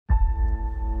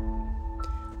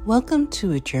Welcome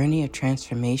to a journey of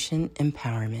transformation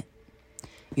empowerment.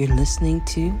 You're listening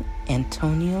to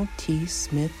Antonio T.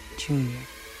 Smith Jr.,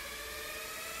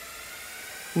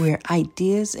 where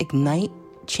ideas ignite,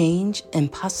 change,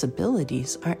 and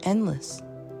possibilities are endless.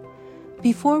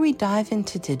 Before we dive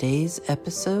into today's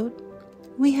episode,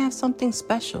 we have something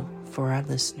special for our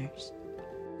listeners.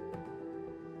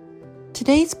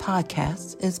 Today's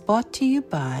podcast is brought to you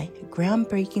by a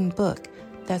groundbreaking book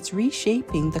that's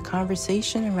reshaping the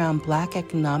conversation around Black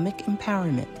economic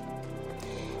empowerment.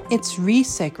 It's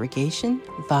Resegregation,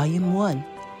 Volume 1,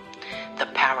 The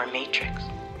Power Matrix,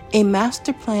 a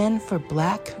master plan for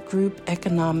Black group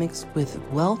economics with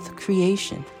wealth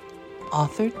creation,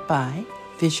 authored by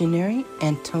visionary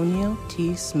Antonio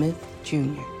T. Smith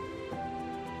Jr.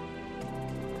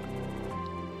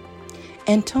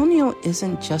 Antonio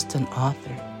isn't just an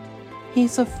author.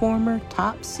 He's a former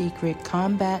top-secret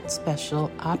combat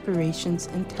special operations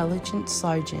intelligence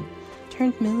sergeant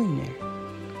turned millionaire.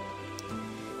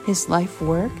 His life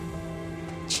work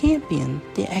championed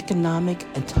the economic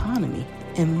autonomy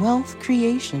and wealth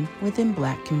creation within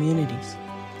Black communities.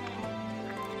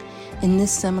 In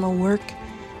this seminal work,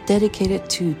 dedicated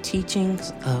to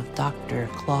teachings of Dr.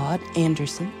 Claude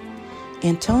Anderson,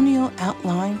 Antonio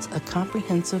outlines a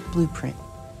comprehensive blueprint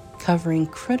covering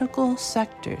critical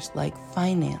sectors like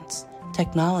finance,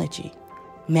 technology,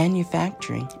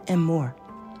 manufacturing, and more.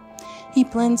 He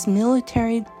blends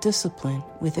military discipline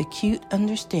with acute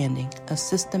understanding of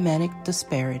systematic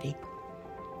disparity.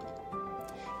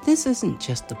 This isn't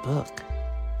just a book.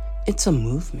 It's a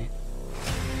movement,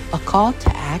 a call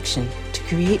to action to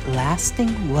create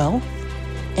lasting wealth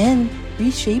and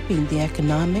reshaping the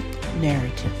economic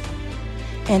narrative.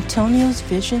 Antonio's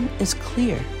vision is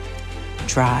clear.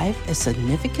 Drive a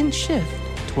significant shift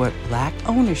toward Black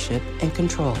ownership and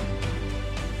control.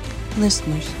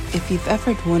 Listeners, if you've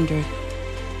ever wondered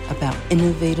about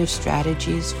innovative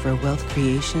strategies for wealth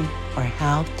creation or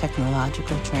how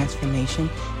technological transformation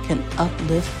can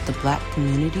uplift the Black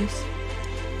communities,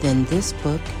 then this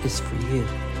book is for you.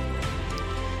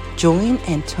 Join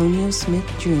Antonio Smith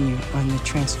Jr. on the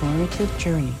transformative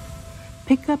journey.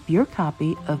 Pick up your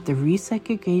copy of the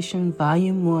Resegregation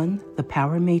Volume 1, The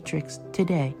Power Matrix,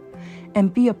 today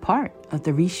and be a part of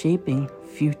the reshaping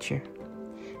future.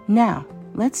 Now,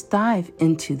 let's dive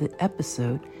into the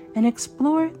episode and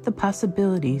explore the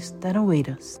possibilities that await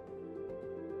us.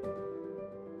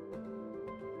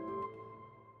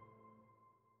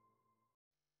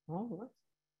 Oh,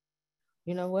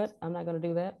 you know what? I'm not going to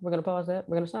do that. We're going to pause that.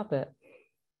 We're going to stop that.